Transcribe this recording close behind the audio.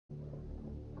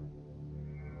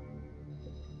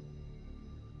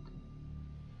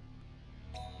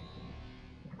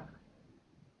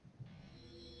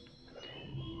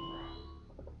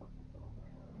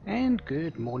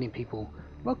good morning, people.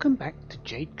 Welcome back to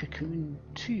Jade Cocoon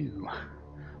 2,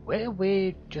 where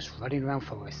we're just running around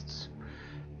forests,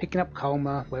 picking up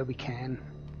karma where we can.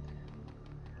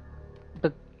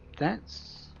 But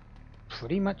that's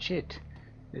pretty much it.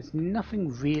 There's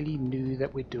nothing really new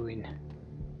that we're doing,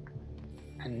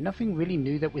 and nothing really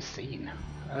new that we're seeing.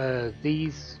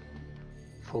 These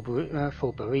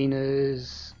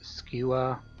Fulberinas,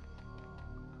 Skewer.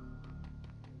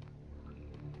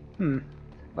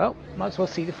 Well, might as well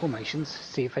see the formations,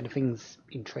 see if anything's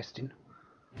interesting.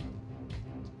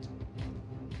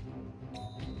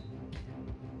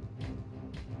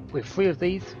 With 3 of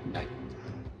these, no.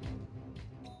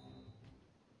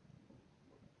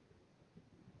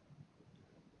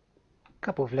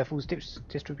 Couple of levels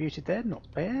distributed there, not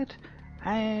bad.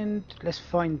 And let's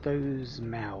find those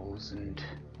mouths and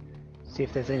see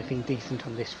if there's anything decent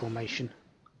on this formation.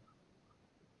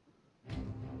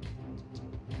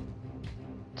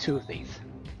 2 of these.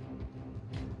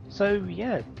 So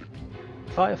yeah,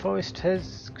 Fire Forest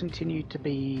has continued to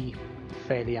be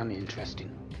fairly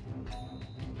uninteresting.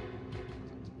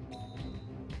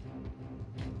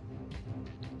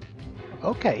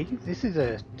 Okay, this is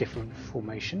a different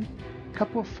formation.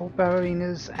 Couple of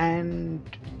Fulberinas, and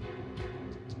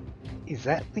is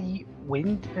that the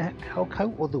wind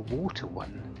alco or the water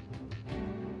one?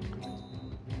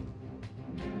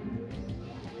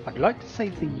 I'd like to say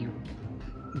the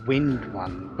wind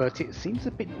one, but it seems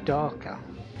a bit darker.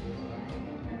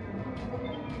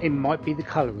 It might be the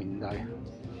colouring though.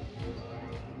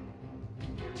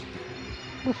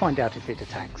 We'll find out if it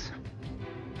attacks.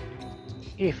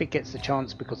 If it gets the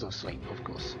chance because of sleep, of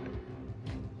course.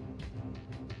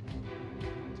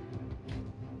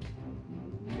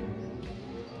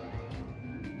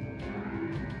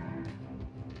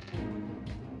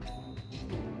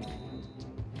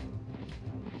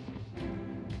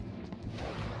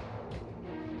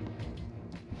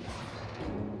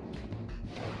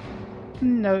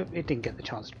 No, it didn't get the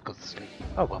chance because of sleep.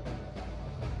 Oh well.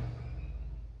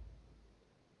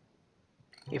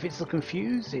 If it's the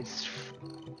confuse, it's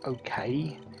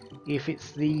okay. If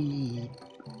it's the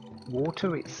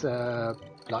water, it's a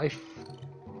life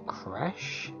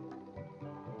crash.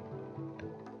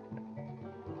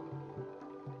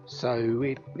 So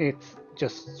it's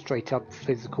just straight up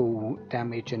physical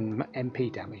damage and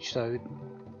MP damage. So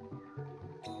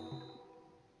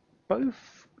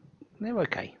both, they're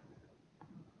okay.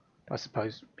 I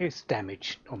suppose it's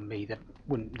damage on me that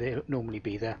wouldn't normally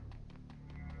be there.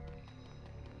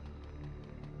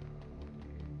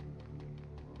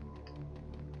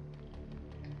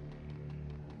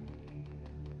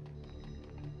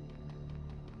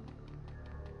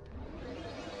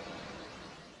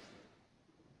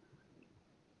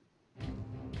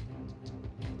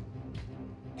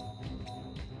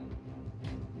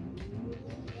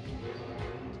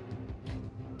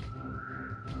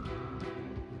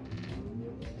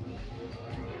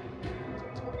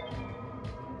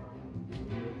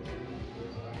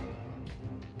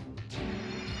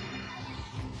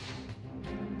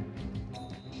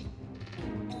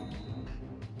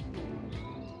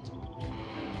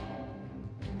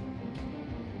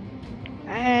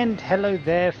 And hello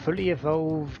there, fully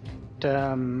evolved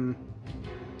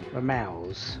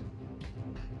Ramaus.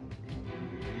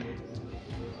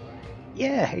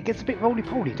 Yeah, it gets a bit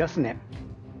roly-poly, doesn't it?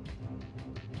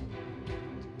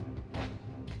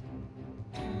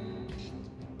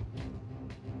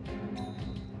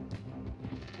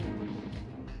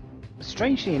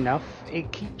 Strangely enough,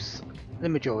 it keeps the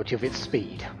majority of its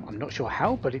speed. I'm not sure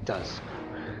how, but it does.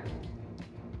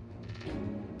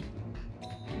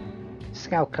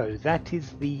 Scalco, that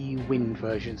is the wind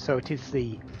version, so it is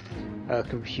the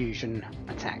confusion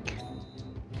attack.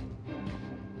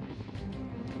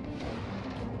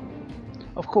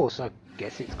 Of course, I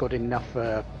guess it's got enough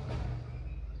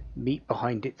meat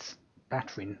behind its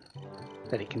battering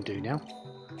that it can do now.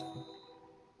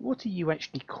 What are you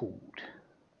actually called?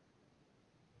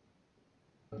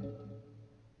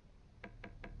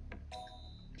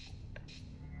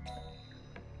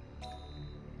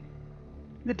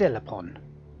 The Delapon.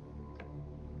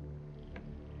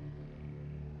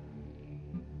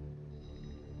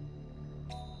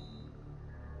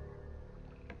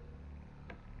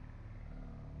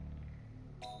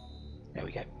 There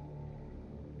we go.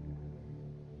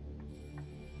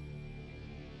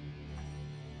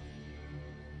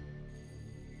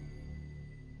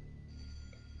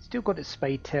 Still got its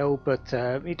spade tail, but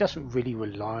it doesn't really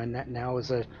rely on that now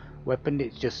as a weapon.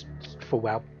 It's just full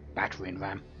out battering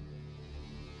ram.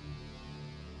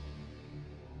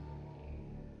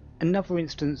 Another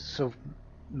instance of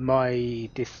my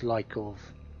dislike of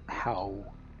how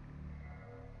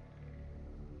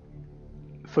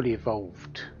fully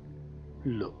evolved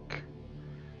look.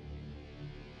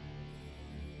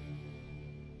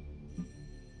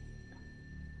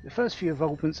 The first few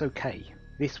evolvements okay.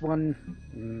 This one,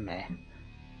 meh.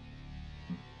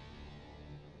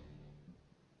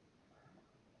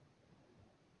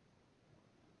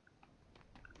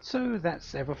 So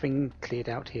that's everything cleared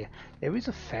out here. There is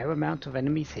a fair amount of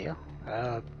enemies here.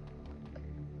 I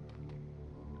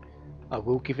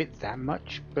will give it that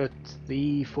much, but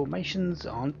the formations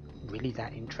aren't really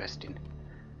that interesting.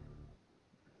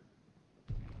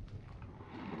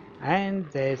 And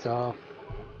there's our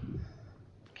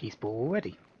key spore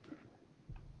already.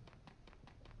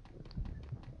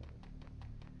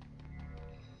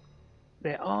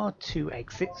 There are 2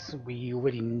 exits, we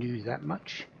already knew that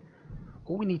much.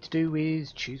 All we need to do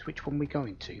is choose which one we're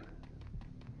going to.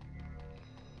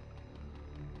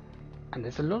 And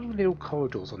there's a lot of little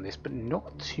corridors on this, but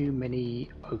not too many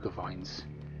ogre vines.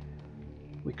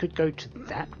 We could go to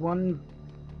that one,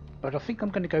 but I think I'm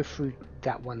going to go through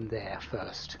that one there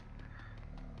first,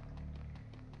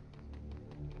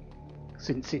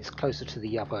 since it's closer to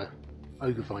the other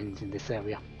ogre vines in this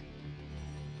area.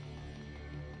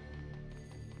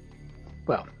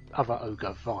 Well, other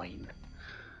ogre vine.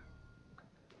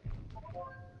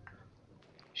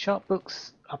 Sharp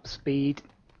books, up speed,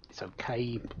 it's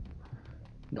okay,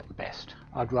 not the best.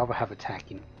 I'd rather have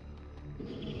attacking.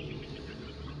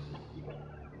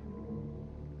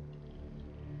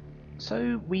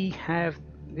 So we have,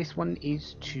 this one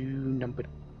is to number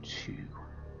 2.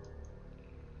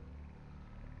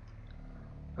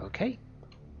 Okay.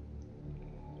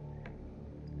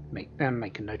 Make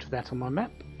a note of that on my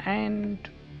map, and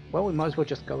well, we might as well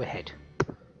just go ahead.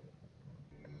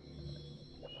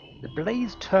 The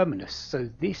Blaze Terminus, so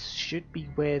this should be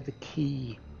where the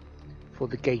key for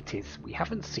the gate is. We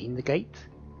haven't seen the gate,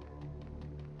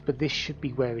 but this should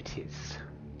be where it is.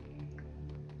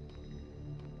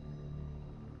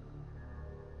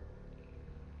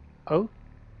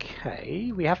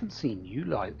 Okay, we haven't seen you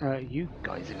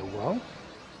guys in a while.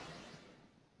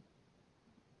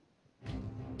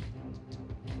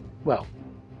 Well,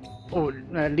 or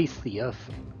at least the Earth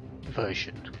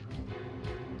version.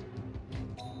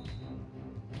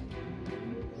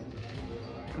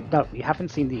 No, we haven't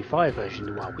seen the Fire version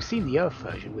in a while. We've seen the Earth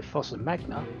version with Fossa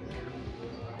Magna.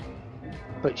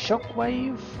 But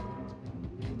Shockwave...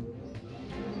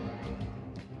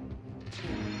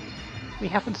 we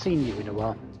haven't seen you in a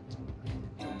while.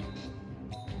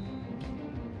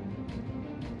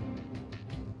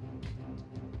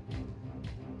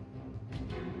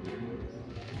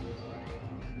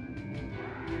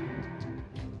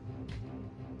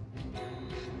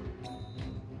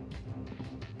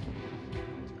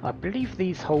 I believe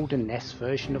these hold an S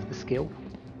version of the skill,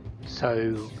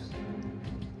 so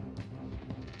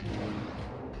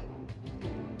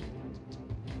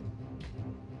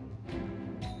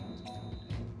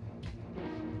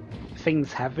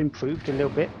things have improved a little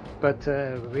bit, but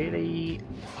really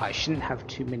I shouldn't have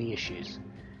too many issues.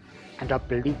 And I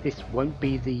believe this won't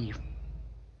be the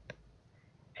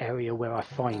area where I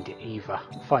find it either.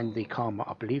 Find the karma,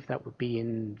 I believe that would be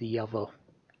in the other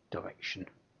direction.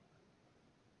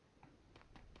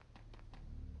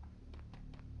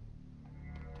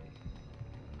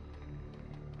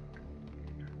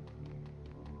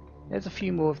 There's a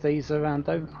few more of these around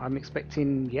though. I'm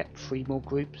expecting yet 3 more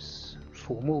groups,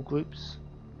 4 more groups.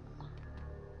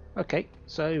 Okay,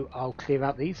 so I'll clear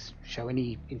out these, show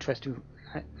any interest in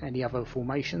any other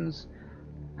formations,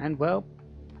 and well,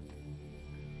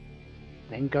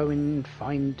 then go and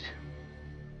find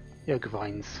the ogre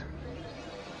vines.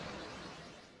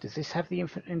 Does this have the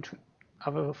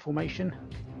other formation?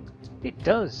 It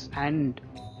does, and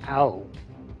ow.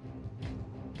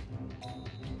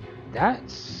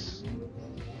 That's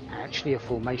actually a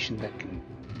formation that can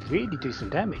really do some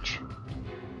damage.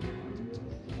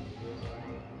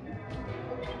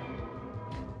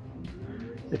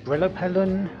 The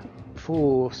Brellopelon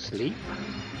for sleep,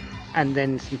 and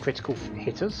then some critical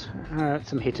hitters,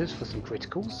 some hitters for some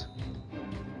criticals.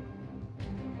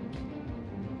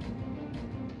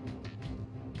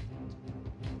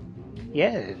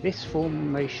 Yeah, this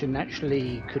formation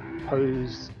actually could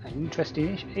pose an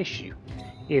interesting issue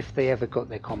if they ever got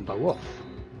their combo off.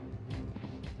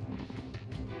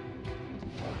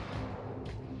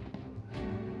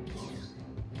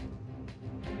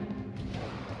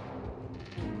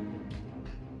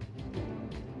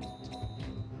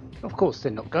 Of course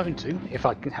they're not going to, if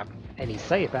I can have any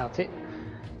say about it,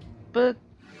 but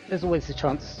there's always a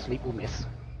chance sleep will miss.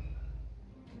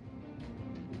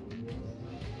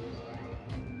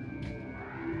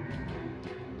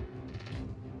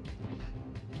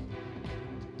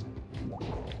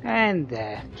 And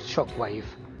there, shockwave.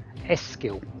 S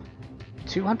skill.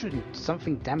 200 and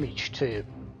something damage to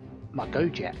my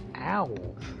Gojet. Ow.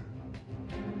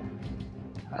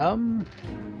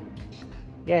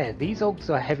 Yeah, these Oggs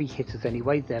are heavy hitters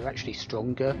anyway. They're actually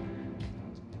stronger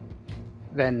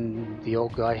than the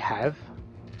Ogg I have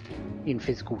in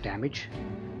physical damage.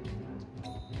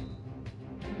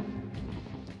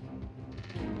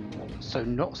 So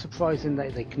not surprising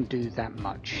that they can do that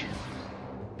much.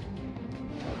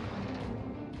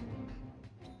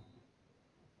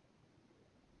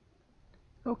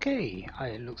 Okay,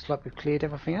 it looks like we've cleared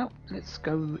everything out. Let's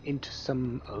go into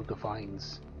some ogre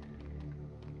vines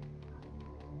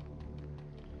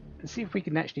and see if we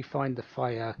can actually find the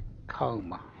fire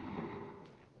comb.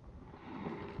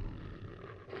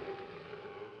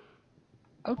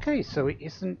 Okay, so it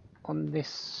isn't on this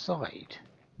side.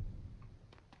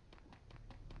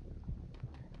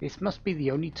 This must be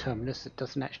the only terminus that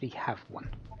doesn't actually have one.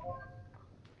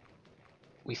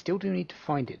 We still do need to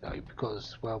find it though,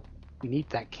 because, well, we need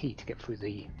that key to get through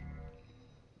the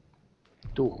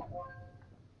door.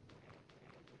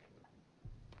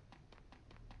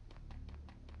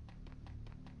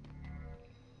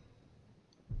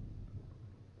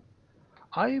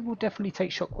 I will definitely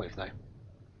take Shockwave though.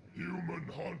 Human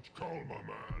hunt Kalma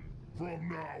Man. From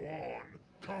now on,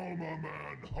 Kalma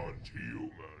Man hunt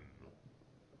human.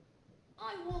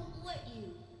 I won't let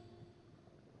you.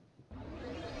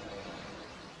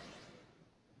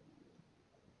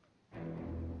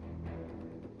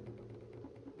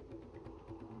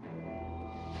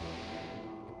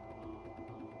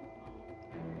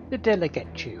 The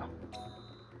Delegate you.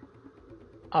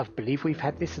 I believe we've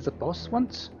had this as a boss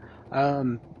once.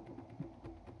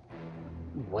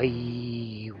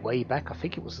 Way back. I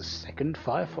think it was the second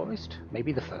Fire Forest,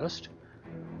 maybe the first.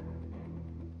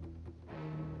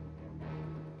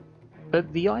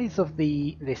 But the eyes of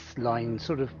this line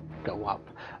sort of go up.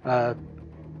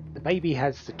 The baby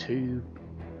has the two,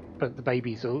 but the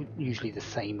babies are usually the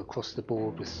same across the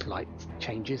board with slight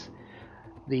changes.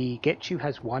 The Getchu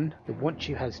has one, the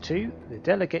Wanchu has two, the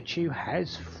Delegetchu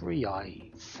has 3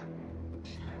 eyes.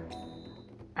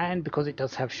 And because it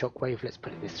does have Shockwave, let's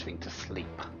put this thing to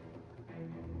sleep.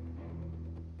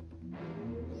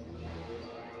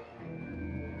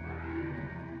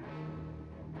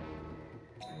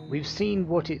 We've seen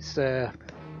what its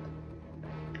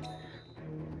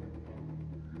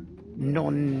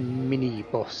non-mini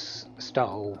boss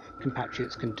style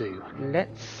compatriots can do.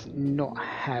 Let's not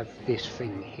have this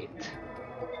thing hit.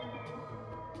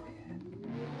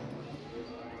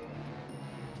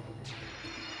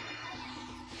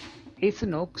 It's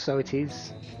an Ogg, so it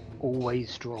is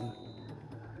always strong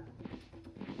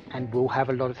and will have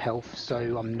a lot of health,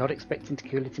 so I'm not expecting to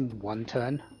kill it in one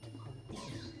turn.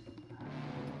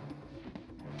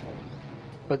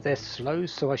 But they're slow,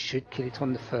 so I should kill it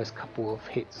on the first couple of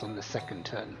hits on the second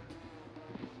turn.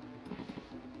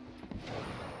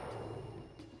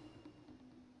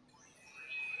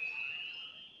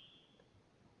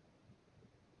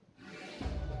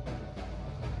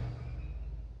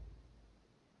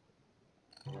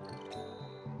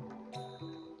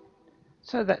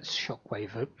 So that's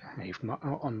Shockwave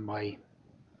on my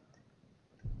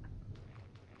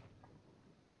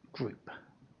group,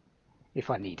 if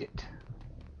I need it.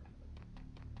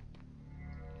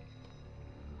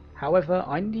 However,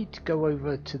 I need to go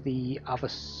over to the other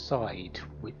side,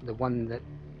 with the one that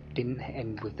didn't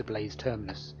end with the Blaze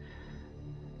Terminus.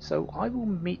 So I will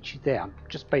meet you there. I'm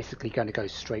just basically going to go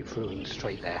straight through and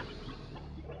straight there.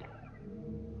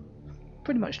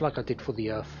 Pretty much like I did for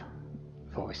the Earth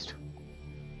Forest.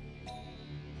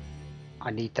 I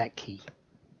need that key.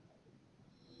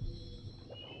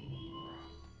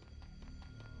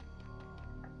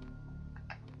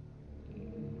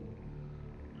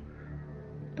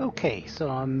 Okay, so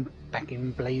I'm back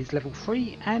in Blaze level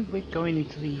 3 and we're going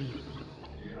into the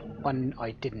one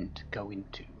I didn't go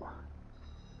into.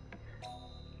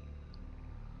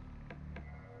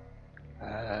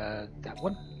 That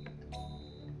one.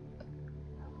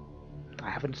 I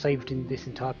haven't saved in this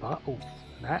entire part. Oh,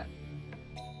 that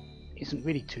isn't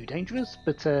really too dangerous,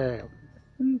 but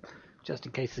just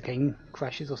in case the game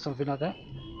crashes or something like that.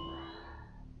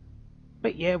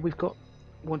 But yeah, we've got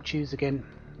Wanchus again.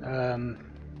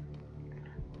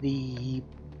 The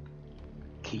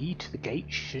key to the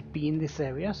gate should be in this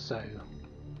area, so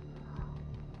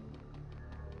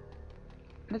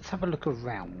let's have a look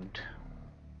around.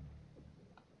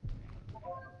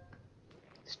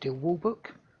 Steel wall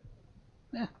book.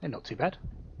 Yeah, they're not too bad.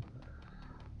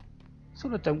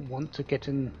 Sort of don't want to get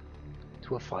into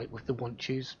a fight with the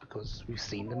Wanchus because we've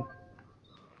seen them.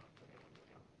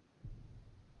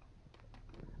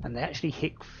 and they actually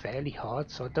hit fairly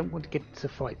hard, so I don't want to get into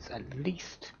fights at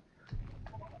least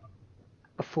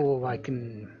before I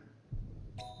can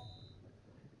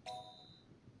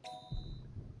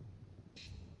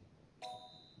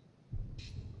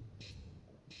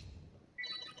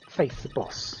face the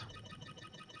boss.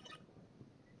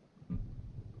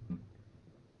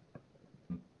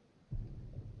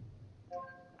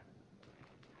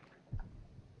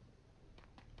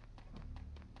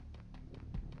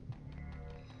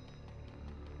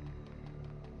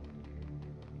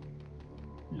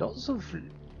 Lots of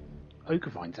ogre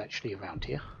vines actually around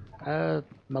here.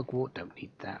 Mugwort, don't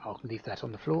need that, I'll leave that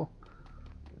on the floor.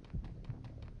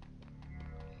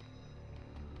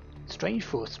 Strange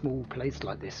for a small place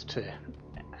like this to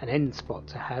an end spot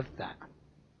to have that.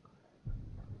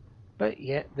 But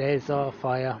yeah, there's our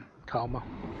fire karma.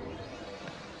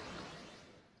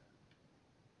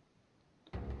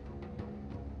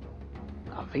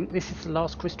 I think this is the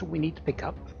last crystal we need to pick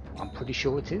up. I'm pretty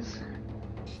sure it is.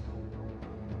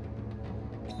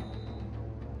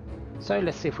 So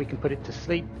let's see if we can put it to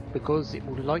sleep, because it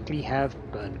will likely have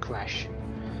burn crash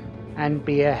and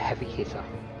be a heavy hitter.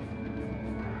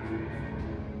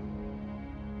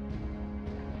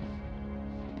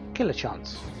 Killer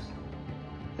chance.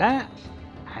 That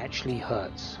actually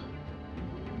hurts.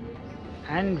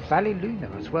 And Valley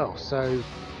Luna as well, so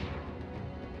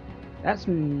that's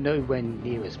nowhere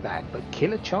near as bad, but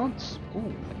killer chance?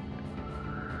 Ooh.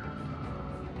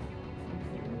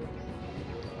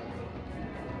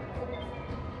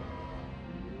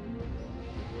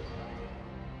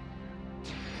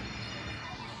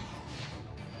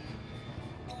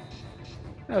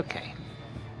 Okay,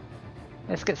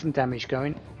 let's get some damage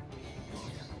going.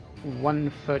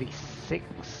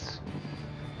 136.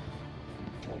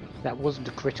 That wasn't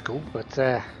a critical, but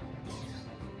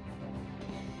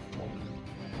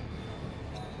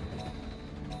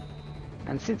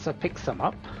and since I picked some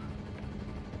up,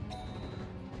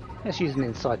 let's use an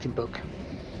inciting book.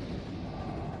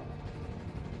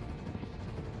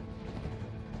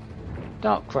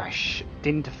 Dark Crash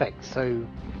didn't affect, so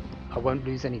I won't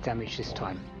lose any damage this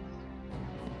time.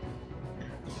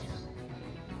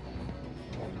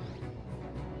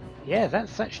 Yeah,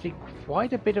 that's actually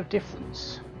quite a bit of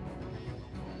difference.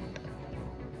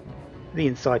 The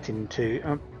inciting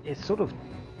to it's sort of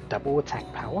double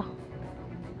attack power,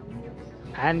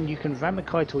 and you can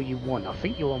Ramakite all you want. I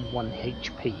think you're on 1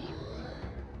 HP.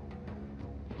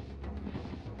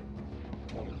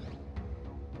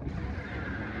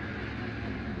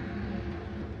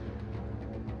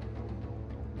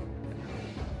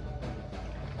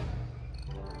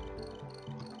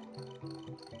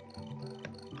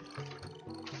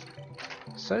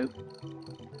 So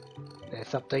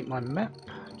let's update my map.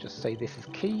 Just say this is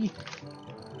key.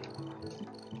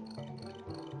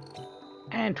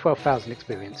 And 12,000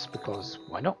 experience, because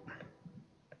why not?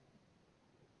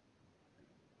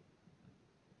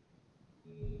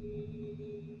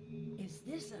 Is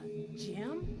this a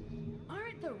gem?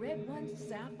 Aren't the red ones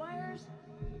sapphires?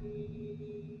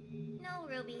 No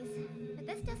rubies, but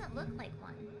this doesn't look like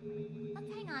one.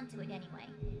 Let's hang on to it anyway.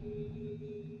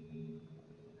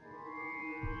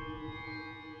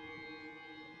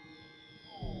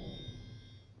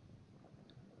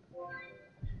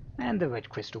 And the red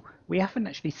crystal. We haven't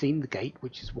actually seen the gate,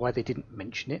 which is why they didn't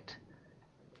mention it.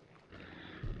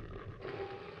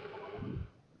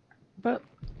 But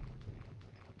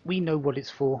we know what it's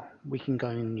for. We can go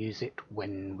and use it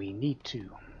when we need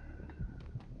to.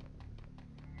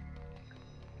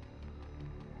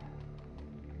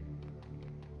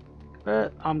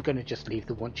 But I'm going to just leave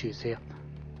the want-yous here.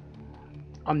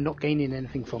 I'm not gaining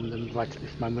anything from them right at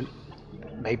this moment.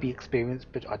 Maybe experience,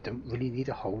 but I don't really need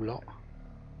a whole lot.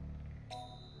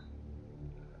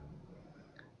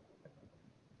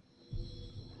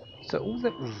 So all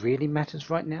that really matters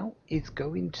right now is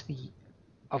going to the...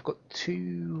 I've got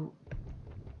 2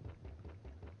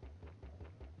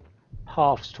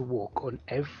 paths to walk on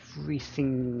every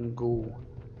single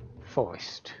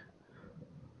forest.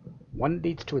 One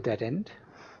leads to a dead end,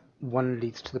 one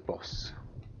leads to the boss.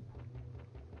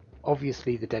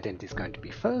 Obviously the dead end is going to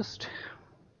be first,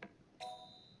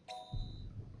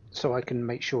 so I can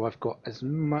make sure I've got as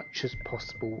much as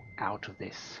possible out of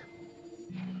this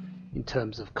in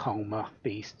terms of karma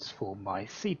beasts for my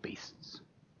sea beasts.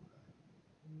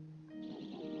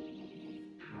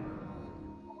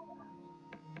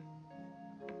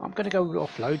 I'm going to go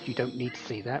offload. You don't need to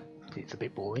see that, it's a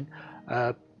bit boring.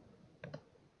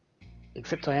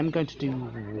 Except I am going to do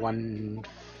one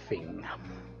thing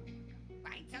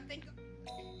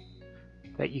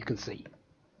that you can see.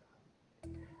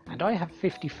 And I have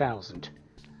 50,000.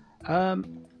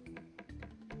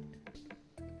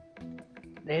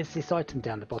 there's this item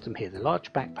down the bottom here, the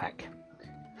large backpack.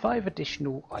 5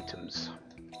 additional items.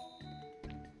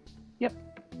 Yep,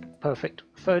 perfect.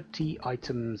 30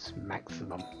 items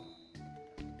maximum.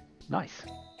 Nice.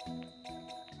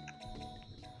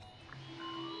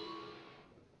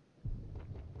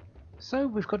 So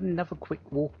we've got another quick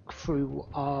walk through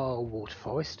our water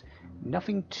forest.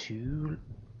 Nothing too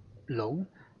long.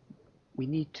 We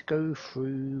need to go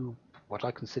through what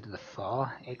I consider the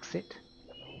far exit.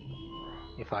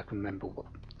 If I can remember what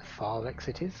the far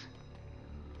exit is.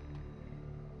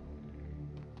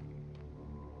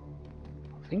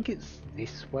 I think it's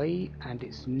this way, and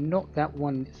it's not that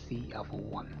one, it's the other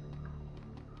one.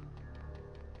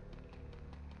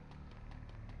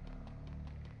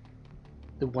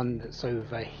 The one that's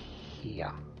over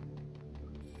here.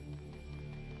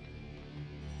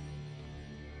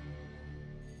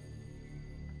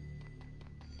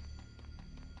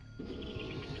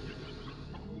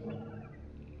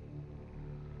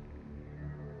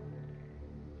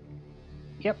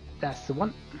 Yep, that's the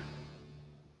one.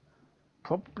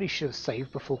 Probably should have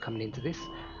saved before coming into this,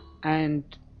 and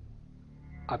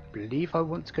I believe I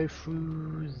want to go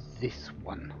through this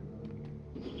one.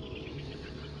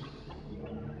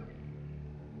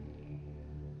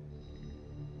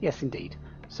 Yes, indeed.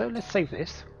 So let's save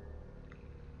this,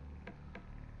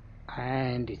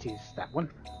 and it is that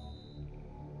one.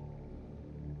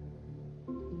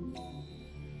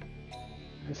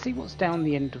 And see what's down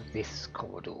the end of this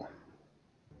corridor.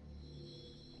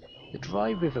 The dry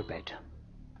riverbed.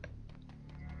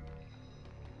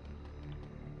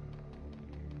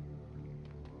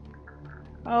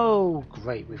 Oh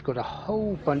great, we've got a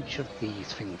whole bunch of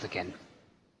these things again.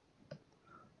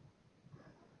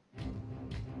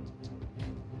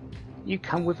 You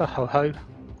come with a ho-ho.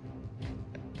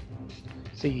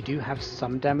 So you do have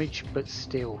some damage, but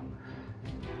still.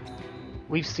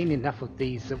 We've seen enough of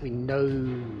these that we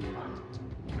know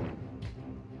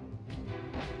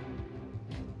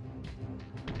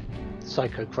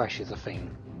Psycho Crash is a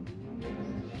thing.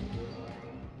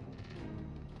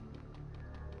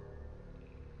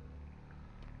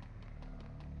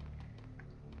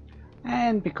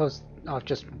 And because I've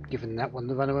just given that one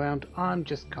the runaround, I'm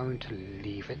just going to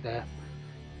leave it there.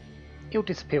 It'll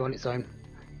disappear on its own.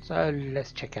 So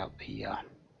let's check out the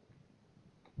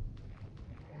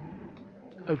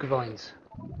Ogre Vines.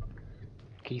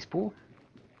 Key Spore.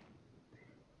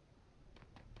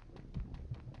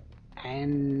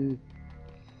 And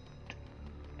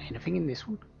anything in this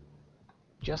one?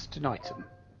 Just an item.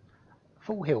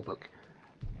 Full heal book.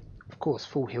 Of course,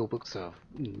 full heal books are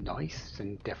nice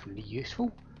and definitely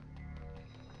useful.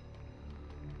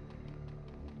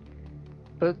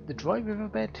 But the dry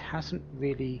riverbed hasn't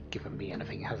really given me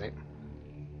anything, has it?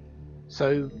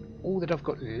 So all that I've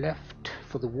got left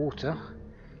for the water,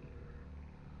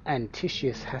 and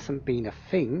Titius hasn't been a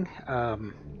thing,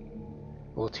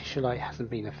 or Titiolite hasn't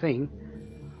been a thing.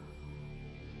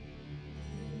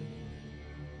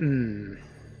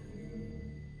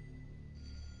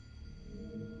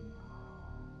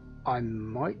 I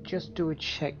might just do a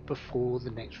check before the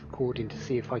next recording to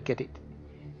see if I get it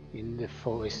in the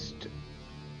forest,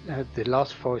 the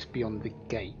last forest beyond the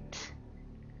gate.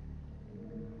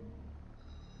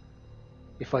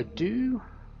 If I do,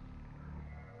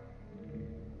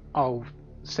 I'll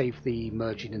save the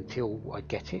merging until I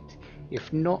get it.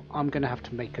 If not, I'm going to have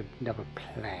to make another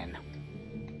plan.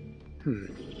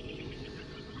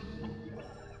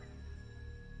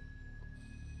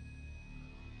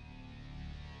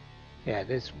 Yeah,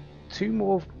 there's 2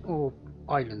 more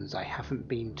islands I haven't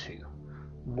been to.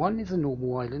 One is a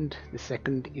normal island, the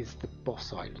second is the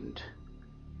boss island.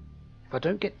 If I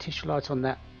don't get Titiolite on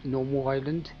that normal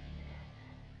island,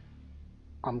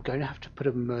 I'm going to have to put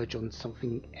a merge on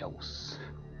something else.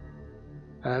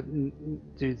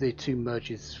 Do the 2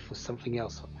 merges for something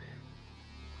else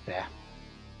there.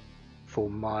 For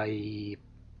my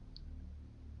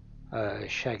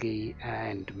Shaggy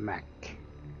and Mac.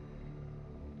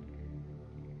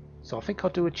 So I think I'll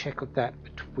do a check of that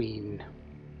between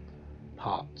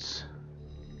parts.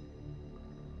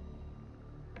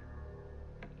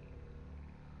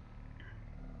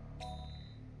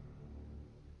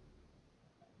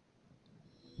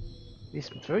 This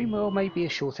very well may be a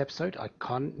short episode. I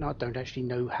don't actually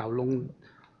know how long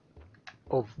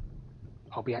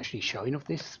I'll be actually showing of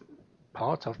this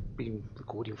part. I've been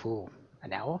recording for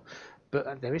an hour,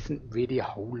 but there isn't really a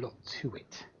whole lot to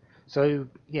it. So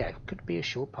yeah, it could be a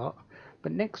short part.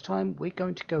 But next time we're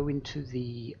going to go into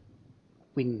the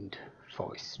wind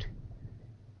forest.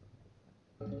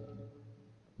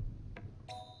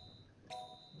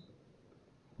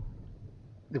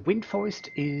 The wind forest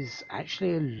is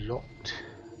actually a lot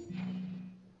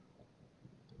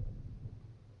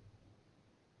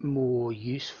more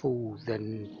useful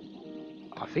than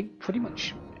I think pretty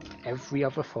much every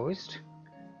other forest.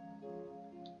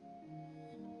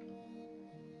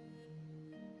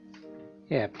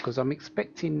 Yeah, because I'm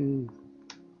expecting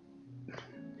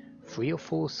 3 or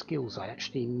 4 skills I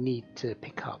actually need to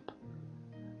pick up.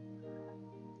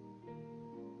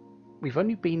 We've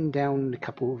only been down a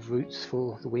couple of routes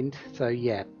for the wind, so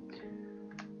yeah,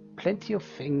 plenty of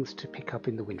things to pick up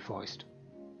in the wind forest.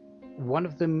 One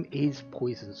of them is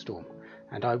Poison Storm,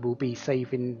 and I will be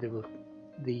saving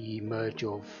the merge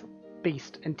of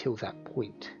Beast until that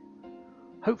point.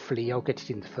 Hopefully I'll get it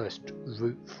in the first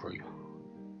route through.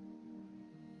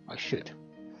 I should.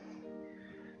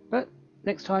 But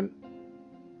next time,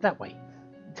 that way.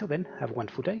 Until then, have a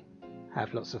wonderful day.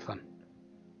 Have lots of fun.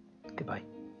 Goodbye.